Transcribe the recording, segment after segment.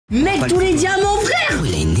Mec, tous les diamants, frère. Oh,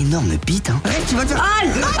 il a une énorme bite, hein. Arrête, tu vas te faire... Aïe.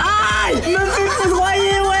 Aïe. Me fais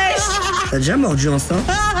foudroyer, wesh. T'as déjà mordu en ça?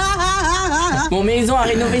 Bon, maison à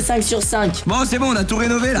rénover 5 sur 5. Bon, c'est bon, on a tout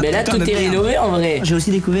rénové là. Mais là, tout est rénové en vrai. J'ai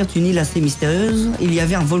aussi découvert une île assez mystérieuse. Il y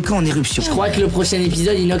avait un volcan en éruption. Je crois que le prochain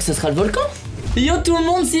épisode, Inox, ce sera le volcan. Yo tout le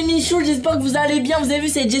monde, c'est Michou, j'espère que vous allez bien. Vous avez vu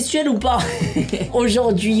cette gestuelle ou pas?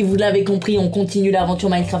 Aujourd'hui, vous l'avez compris, on continue l'aventure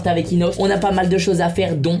Minecraft avec Inox. On a pas mal de choses à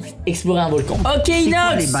faire, dont explorer un volcan. Ok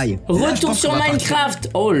Inox, retour sur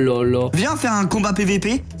Minecraft. Oh là là. Viens faire un combat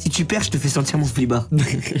PVP. Si tu perds, je te fais sentir mon fliba.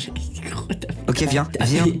 Ok, viens,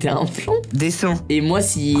 viens. T'es un plomb. Descends. Et moi,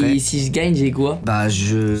 si je gagne, j'ai quoi? Bah,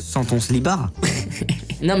 je sens ton slibard.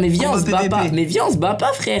 Non mais viens, on se bat pas. Mais viens, on se bat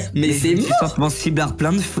pas, frère. Mais c'est mort. Tu sens mon slibard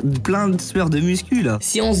plein de sueur de muscu là.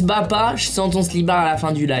 Si on se bat pas, je sens ton slibard à la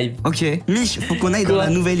fin du live. Ok. Mich, faut qu'on aille dans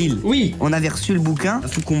la nouvelle île. Oui. On avait reçu le bouquin.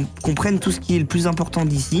 Faut qu'on prenne tout ce qui est le plus important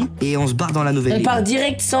d'ici et on se barre dans la nouvelle île. On part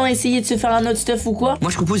direct sans essayer de se faire un autre stuff ou quoi?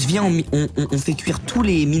 Moi je propose, viens, on fait cuire tous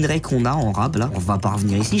les minerais qu'on a en rab là. On va pas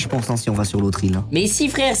revenir ici, je pense, hein, si on va sur l'autre île. Hein. Mais ici,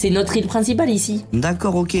 frère, c'est notre île principale ici.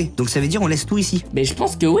 D'accord, ok. Donc ça veut dire on laisse tout ici. Mais je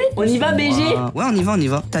pense que oui. On y va, BG? Ouais, on y va.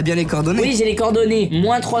 T'as bien les coordonnées? Oui, j'ai les coordonnées.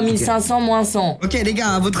 Moins 3500, moins 100. Ok, les gars,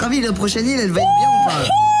 à votre avis, la prochaine île, elle va être bien ou pas? Mec,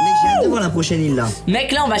 j'ai hâte de voir la prochaine île là.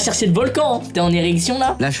 Mec, là, on va chercher le volcan. T'es en érection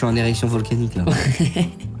là? Là, je suis en érection volcanique là.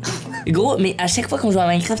 Gros, mais à chaque fois qu'on joue à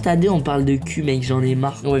Minecraft à deux, on parle de cul, mec, j'en ai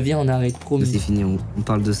marre. Ouais, viens, on arrête, promis. C'est fini, on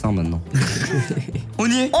parle de ça maintenant. On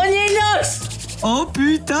y est? On y est, Inox! Oh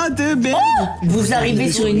putain de merde. Vous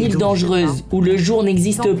arrivez sur une île dangereuse où le jour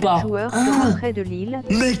n'existe pas. Près de l'île.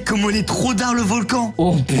 Mec, comment il est trop d'art le volcan!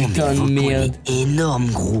 Oh putain de merde. Il est énorme,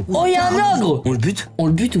 gros. Oh, y'a un ogre! On le bute? On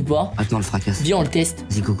le bute ou pas? Attends, on le fracasse. Viens, on le teste.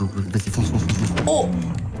 Vas-y, go. Vas-y, fonce. Oh!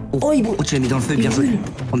 Oh, il tu l'as mis dans le feu, bien joué.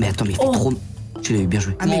 Oh, mais attends, mais il fait trop. Tu l'as eu, bien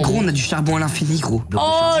joué. Ah, mais gros, on a du charbon à l'infini, gros.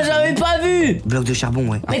 Oh, j'avais pas vu! Bloc de charbon,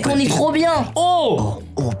 ouais. Mec, on est trop bien! Oh!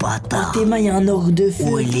 Oh, bâtard. Oh, tes mains, y'a un ogre de feu.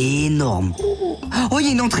 Oh, il est énorme. Oh, il y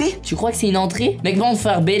a une entrée? Tu crois que c'est une entrée? Mec, bon,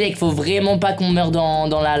 faire Bélec, faut vraiment pas qu'on meure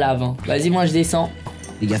dans la lave. Hein. Vas-y, moi je descends.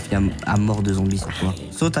 Les gars, il y a mort de zombies sur toi.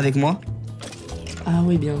 Saute avec moi. Ah,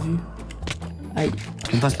 oui, bien vu. Aïe.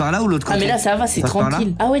 On passe par là ou l'autre côté? Ah, mais là ça va, c'est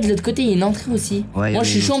tranquille. Ah, ouais, de l'autre côté, il y a une entrée aussi. Ouais, moi je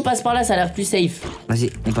suis chaud, on passe par là, ça a l'air plus safe. Vas-y,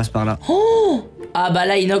 on passe par là. Oh! Ah bah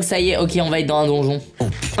là Inox, ça y est, ok, on va être dans un donjon. Oh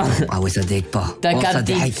putain. Ah ouais, ça déhague pas. T'as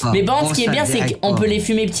capté. Mais bon, ce qui est bien, c'est qu'on peut les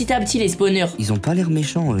fumer petit à petit, les spawners. Ils ont pas l'air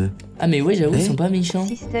méchants, eux. Ah mais ouais, j'avoue, ils sont pas méchants.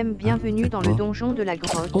 Système, bienvenue dans le donjon de la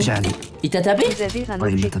grotte. J'ai allé. Il t'a tapé? Vous avez un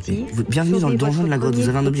objectif. Bienvenue dans le donjon de la grotte, vous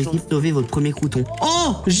avez un objectif, sauver votre premier crouton.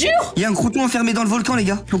 Oh! Jure? Il y a un crouton enfermé dans le volcan, les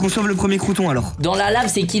gars. Faut qu'on sauve le premier crouton alors. Dans la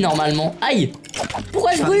lave, c'est qui normalement? Aïe!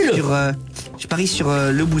 Pourquoi je brûle? Je parie sur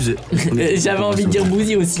le bouseux. J'avais envie de dire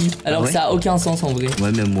Bouzy aussi. Alors que ça a aucun sens en vrai.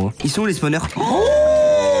 Ouais, même moi. Ils sont où les spawners? Oh!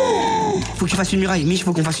 Faut que tu fasses une muraille. Mich,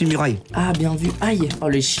 faut qu'on fasse une muraille. Ah, bien vu. Aïe! Oh,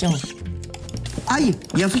 les chiens. Aïe!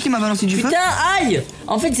 Il y a un truc qui m'a balancé du feu. Putain, aïe!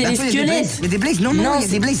 En fait, c'est les squelettes. Il y a des blazes? Non, il y a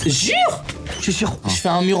des blazes. Jure! Je suis sûr. Je fais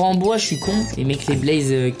un mur en bois, je suis con. Les mecs, les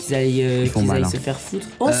blazes, qu'ils aillent se faire foutre.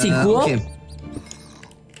 Oh, c'est quoi?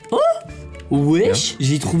 Oh! Wesh,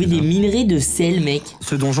 j'ai trouvé des minerais de sel, mec.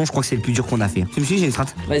 Ce donjon, je crois que c'est le plus dur qu'on a fait. Tu me suis, j'ai une strat.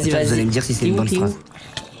 Vas-y. Vous allez me dire si c'est une bonne strat.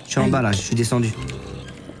 Je suis en bas là, je suis descendu.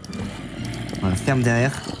 Voilà, ferme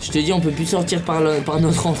derrière. Je te dis, on peut plus sortir par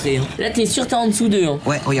notre entrée. Hein. Là, t'es sûr, t'es en dessous d'eux. Hein.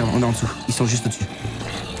 Ouais, regarde, on est en dessous. Ils sont juste au-dessus.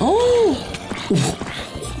 Oh!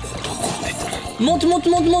 Monte. Mets un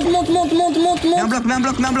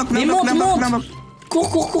bloc.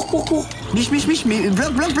 Cours. Mich, mais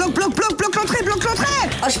bloc l'entrée.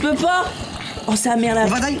 Ah, je peux pas. Oh, ça merde là. On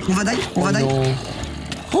va die.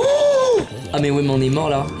 Oh! Ah, mais ouais, mais on est mort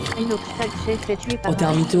là. INOXTAG s'est fait tuer par t'es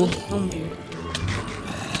un mytho.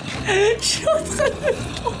 Je suis en train de...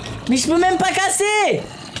 Mais je peux même pas casser.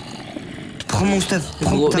 Prends mon stuff.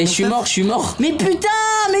 Mais je suis mort. Mais putain,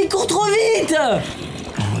 mais il court trop vite.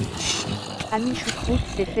 Michoucroute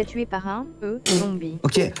s'est fait tuer par un zombie.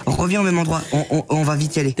 Ok, on revient au même endroit. On va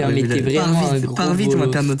vite y aller. Putain, mais t'es vraiment un gros Pars vite, on va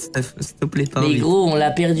perdre notre stuff. S'il te plaît, pars vite. Mais gros, on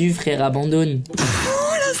l'a perdu, frère, abandonne.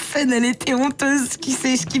 scène, elle était honteuse. Qui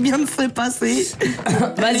sait ce qui vient de se passer?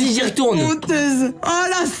 Vas-y, j'y retourne. Honteuse. Oh,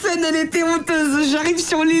 la scène, elle était honteuse. J'arrive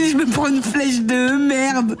sur l'île, je me prends une flèche de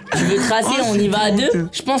merde. Tu veux tracer, on y va à deux?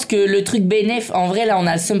 Je pense que le truc bénéf, en vrai, là, on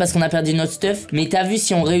a le seum parce qu'on a perdu notre stuff. Mais t'as vu,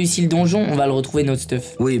 si on réussit le donjon, on va le retrouver, notre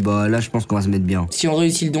stuff. Oui, bah là, je pense qu'on va se mettre bien. Si on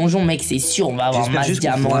réussit le donjon, mec, c'est sûr, on va avoir masse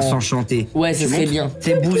diamant. On va s'enchanter. Ouais, ça serait bien.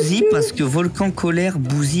 C'est Bouzy parce que volcan colère,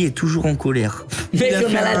 Bouzy est toujours en colère. Mec,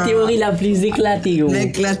 on a la théorie la plus éclatée, gros.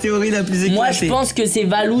 Mec, la théorie la plus éclatée. Moi, je pense que c'est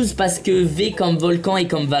VALOUZZ parce que V comme volcan et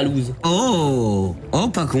comme VALOUZZ. Oh,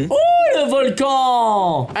 pas con. Oh, le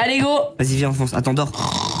volcan. Allez, go. Vas-y, viens, fonce. Attends, dors.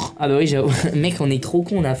 Ah bah oui, j'avoue. Mec, on est trop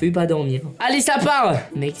con, on a failli pas dormir. Allez, ça part.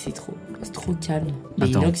 Mec, c'est trop calme. Mais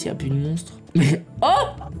Attends. Inox, y a plus de monstres. Oh!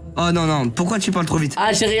 Oh non, non, pourquoi tu parles trop vite?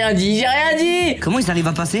 Ah, j'ai rien dit. Comment ils arrivent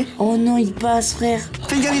à passer? Oh non, il passe, frère.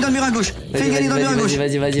 Fais une galerie dans le mur à gauche. Fais une galerie dans le mur à gauche.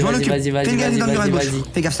 Vas-y. Je m'en occupe. Fais une galerie dans le mur à gauche.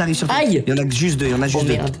 Fais gaffe, ça arrive sur toi. Aïe. Il y en a juste deux, Oh,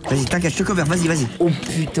 merde. Vas-y, t'inquiète, je te cover, vas-y. Oh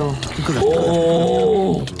putain. Je te cover.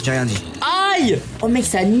 Oh. J'ai rien dit. Aïe. Oh mec,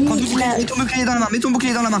 ça Prends nique là. mets ton bouclier dans la main, mets ton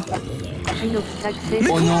bouclier dans la main. INOXTAG s'est Mais fait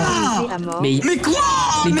quoi tuer à mort. Mais quoi?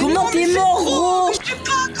 Mais comment non, t'es c'est mort, trop. gros? Je sais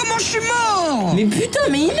pas comment je suis mort. Mais putain,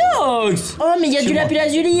 mais Inox. Oh, mais il y a du lapis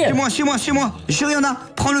lazuli. Chez moi. Jure, il y en a.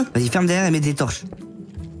 Prends-le. Vas-y, ferme derrière et mets des torches.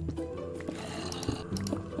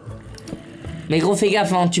 Mais gros, fais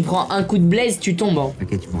gaffe, hein. Tu prends un coup de blaze, tu tombes. Hein.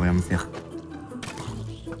 Ok, tu vas rien me faire.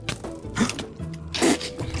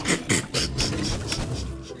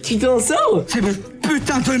 Tu t'en sors? C'est bon.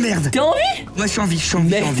 Putain de merde. T'es en vie? Moi, je suis en vie,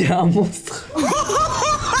 Mec, t'es un monstre.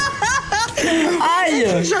 Aïe.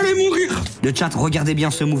 J'allais mourir. Le chat, regardez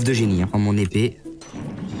bien ce move de génie. Hein. Prends mon épée.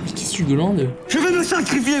 Mais qu'est-ce que tu glandes? Je vais me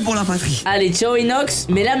sacrifier pour la patrie. Allez, ciao Inox.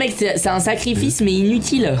 Mais là, mec, c'est un sacrifice, mais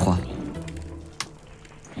inutile. 3.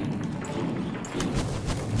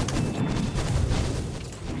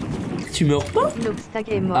 Tu meurs pas? INOXTAG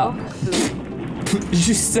est mort.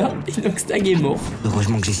 Juste ça, INOXTAG est mort.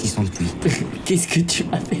 Heureusement que j'ai 600 de pluie. Qu'est-ce que tu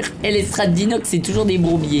vas faire? Eh, les strats d'Inox, c'est toujours des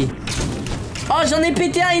bourbiers. Oh, j'en ai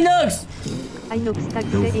pété un Inox. INOXTAG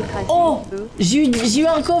s'est écrasé. Oh, j'ai eu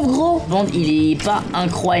un coffre, gros. Bon, il est pas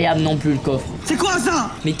incroyable non plus, le coffre. C'est quoi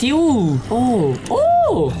ça? Mais t'es où? Oh,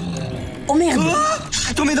 oh. Oh merde. Je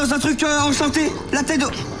suis tombé dans un truc enchanté. La tête de...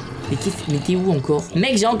 Mais t'es où encore?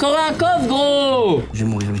 Mec, j'ai encore un coffre, gros. Je vais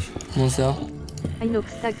mourir, lui. Comment ça?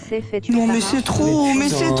 INOXTAG s'est fait tuer Non, par mais un- c'est trop, Mais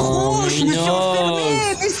putain, je me suis mais enfermé,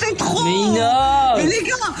 mais c'est trop. Mais Inox. Mais les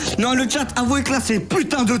gars, non, le chat, avouez que là, c'est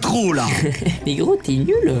putain de trop, là. Mais gros, t'es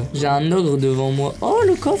nul. J'ai un ogre devant moi. Oh,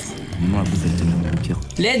 le coffre. Moi, vous faites de cœur.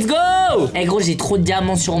 Let's go. Eh gros, j'ai trop de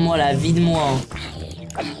diamants sur moi là, vide-moi.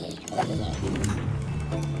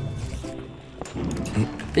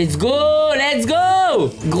 Let's go, let's go.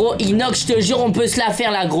 Gros, Inox, je te jure, on peut se la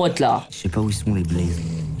faire la grotte là. Je sais pas où ils sont les blazes.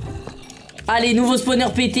 Allez, nouveau spawner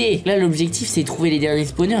pété. Là, l'objectif, c'est de trouver les derniers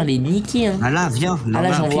spawners, les niquer. Hein. Ah là, viens. Ah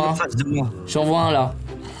là, j'en pile vois en un. face de moi. J'en vois un là.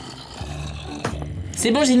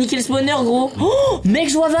 C'est bon, j'ai niqué le spawner, gros. Oh, mec,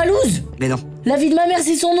 je vois VALOUZZ. Mais non. La vie de ma mère,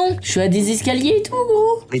 c'est son nom. Je suis à des escaliers et tout,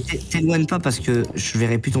 gros. Mais t'éloignes pas parce que je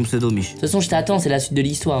verrai plus ton pseudo, Mich. De toute façon, je t'attends, c'est la suite de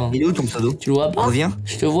l'histoire. Hein. Il est où ton pseudo? Tu le vois pas? Reviens.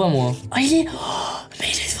 Je te vois, moi. Oh, il est... Oh, mais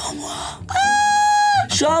il est devant moi. Ah,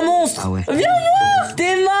 je suis un monstre. Ah ouais. Viens voir.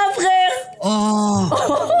 T'es ma frère. Oh.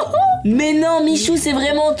 Mais non, Michou, c'est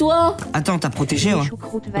vraiment toi. Attends, t'as protégé, hein?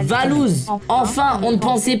 Michoucroute VALOUZZ. Enfin, on ne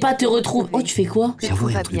pensait pas te retrouver. Oh, tu fais quoi? J'avoue,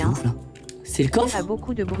 il y a un va truc de bien. ouf, là. C'est le Il coffre? a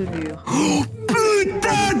beaucoup de brûlures.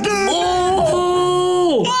 Putain de...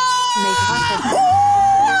 Oh. Mais grâce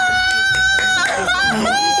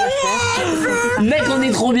à Mec, on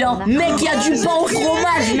est trop bien. Mec, il y a du pain au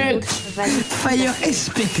fromage, mec. Fire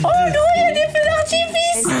Expect. Oh non, il y a des feux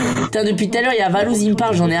d'artifice. Putain, depuis tout à l'heure, il y a VALOUZZ, il me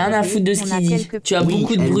parle, j'en ai rien à foutre de ce qu'il dit. Tu as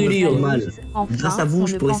beaucoup de brûlures. Grâce à vous,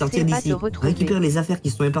 je pourrais sortir d'ici. Récupère les affaires qui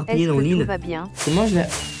sont éparpillées dans Tout l'île. va bien. Comment je l'ai...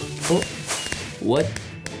 Oh. What?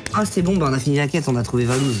 Ah, c'est bon, bah on a fini la quête, on a trouvé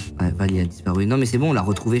VALOUZZ. Ouais, Val, il a disparu. Non, mais c'est bon, on l'a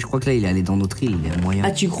retrouvé. Je crois que là, il est allé dans notre île, il est moyen.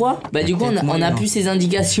 Ah, tu crois? Bah du coup on a moyen. plus ses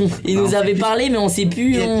indications. Il Bah, nous on avait fait parlé mais on sait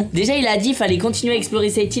plus. Quête. Déjà il a dit fallait continuer à explorer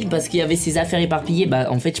cette île parce qu'il y avait ses affaires éparpillées. Bah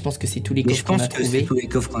en fait je pense que c'est tous les Mais coffres je qu'on pense a que c'est trouvés. tous les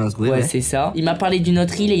coffres qu'on a trouvés. Ouais, Ouais, c'est ça. Il m'a parlé d'une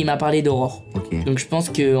autre île et il m'a parlé d'Aurore. ok. Donc je pense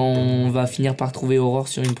qu'on va finir par trouver Aurore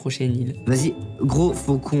sur une prochaine île. Vas-y, gros,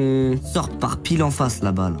 faut qu'on sorte par pile en face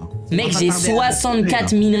là-bas, là. Mec, On va j'ai tarder à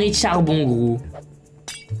 64 minerais de charbon, gros.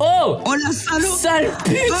 Oh! Oh la salope! Sale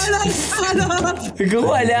pute! Oh la salope!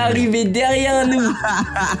 Gros, elle est arrivée derrière nous.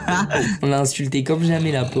 On l'a insulté comme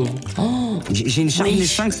jamais, la pauvre. Oh! J'ai une charge Oui.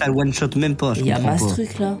 5, ça le one shot même pas. Il y a comprends masse pas.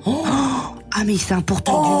 truc là. Oh! Ah, mais c'est un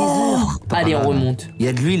portail du Oh! Nether. Allez, on Ah. remonte. Il y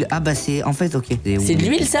a de l'huile. Ah, bah c'est. En fait, ok. C'est de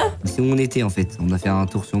l'huile, ça? C'est où on était en fait. On a fait un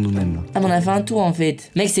tour sur nous-mêmes là. Ah, mais on a fait un tour en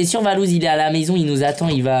fait. Mec, c'est sûr, VALOUZZ, il est à la maison, il nous attend,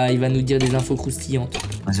 il va nous dire des infos croustillantes.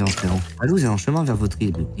 Vas-y, frérot. VALOUZZ est en chemin vers votre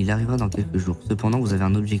île. Il arrivera dans quelques jours. Cependant, vous avez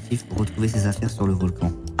un objectif pour retrouver ses affaires sur le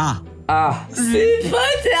volcan. Ah! Ah, c'est pas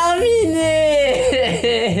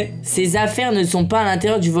terminé. Ces affaires ne sont pas à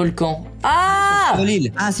l'intérieur du volcan. Ah! Sur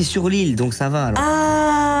l'île. Ah, c'est sur l'île, donc ça va alors.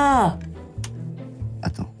 Ah!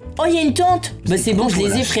 Attends. Oh, il y a une tente. Bah c'est bon, je trop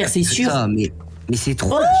les ai, la frère, chatte c'est que sûr. ça, mais c'est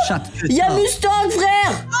trop Oh, la chatte que Il y a ça. Mustang,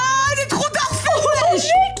 frère. Ah, il est trop parfait, wesh.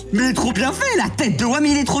 Mais il est trop bien fait, la tête de ouais, mais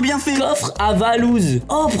il est trop bien fait. Coffre à VALOUZZ.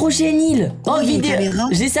 Oh, prochaine île. Oh, il y a une vidéo. caméra.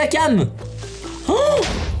 J'ai sa cam. Oh!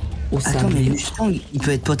 Oh, ça Attends, mais me- Mustang, il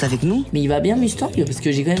peut être pote avec nous? Mais il va bien Mustang parce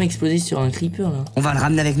que j'ai quand même explosé sur un creeper là. On va le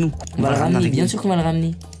ramener avec nous. On va le ramener, avec bien nous. sûr qu'on va le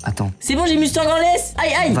ramener. Attends, C'est bon, j'ai Mustang en laisse.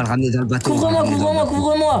 Aïe aïe. on va le ramener dans le bateau. Couvre-moi, couvre-moi,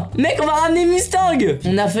 couvre-moi. Mec, on va ramener Mustang.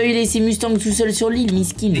 On a failli laisser Mustang tout seul sur l'île,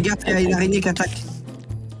 miskin. Les gars, il y a une araignée qui attaque.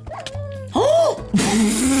 Oh.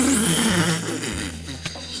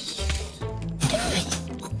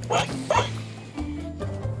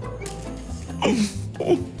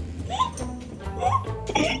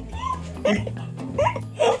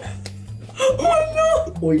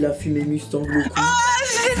 Oh, il a fumé Mustang le coup. Ah,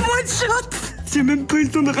 j'ai une one shot. J'ai même pas eu le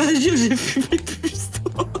temps de réagir, j'ai fumé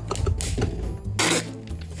Mustang.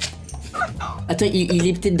 Attends, il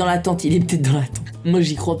est peut-être dans la tente, il est peut-être dans la tente. Moi,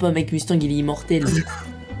 j'y crois pas, mec, Mustang, il est immortel.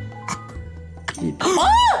 Oh,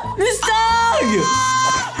 Mustang.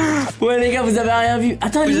 Ouais, les gars, vous avez rien vu.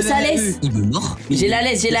 Attends, il est où sa laisse? Il me mord. J'ai la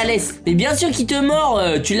laisse, j'ai la laisse. Mais bien sûr qu'il te mord.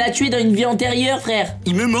 Tu l'as tué dans une vie antérieure, frère.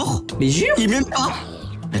 Il me mord. Mais jure. Il m'aime pas.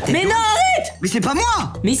 Mais non, arrête. Mais c'est pas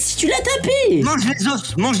moi. Mais si tu l'as tapé. Mange les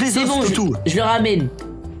os, C'est bon, tout. je le ramène.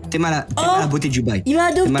 T'es mal Oh. à la beauté du bail. Il m'a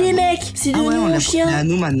adopté, mec. C'est devenu on mon l'a chien. à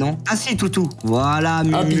nous maintenant. Ah si, toutou. Voilà, Oh,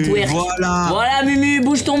 Mumu. pitwerk. Voilà. Voilà, Mumu,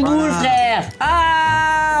 bouge ton boule, Voilà. frère.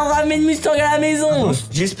 Ah, on ramène Mustang à la maison.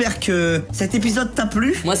 J'espère que cet épisode t'a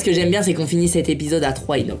plu. Moi, ce que j'aime bien, c'est qu'on finit cet épisode à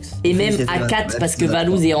 3 Inox. Et même cet à épisode, 4 ouais, parce que cet épisode.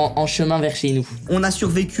 Valouzz est en chemin vers chez nous. On a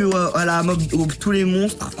survécu à la mob, tous les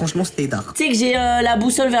monstres. Franchement, c'était tard. Tu sais que j'ai la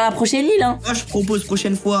boussole vers la prochaine île, hein. Moi, je propose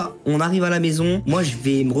prochaine fois, on arrive à la maison. Moi, je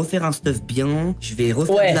vais me refaire un stuff bien. Je vais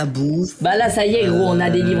refaire Ouais. de la bouffe. Bah là, ça y est, gros, on a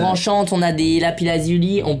des livres enchantes, on a des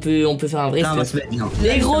lapis-lazuli, on peut faire un vrai Là, on va stuff. se mettre bien.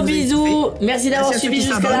 Les gros Vous avez bisous. kiffé. Merci d'avoir Merci à ceux suivi qui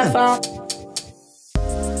jusqu'à la s'abonnent. fin.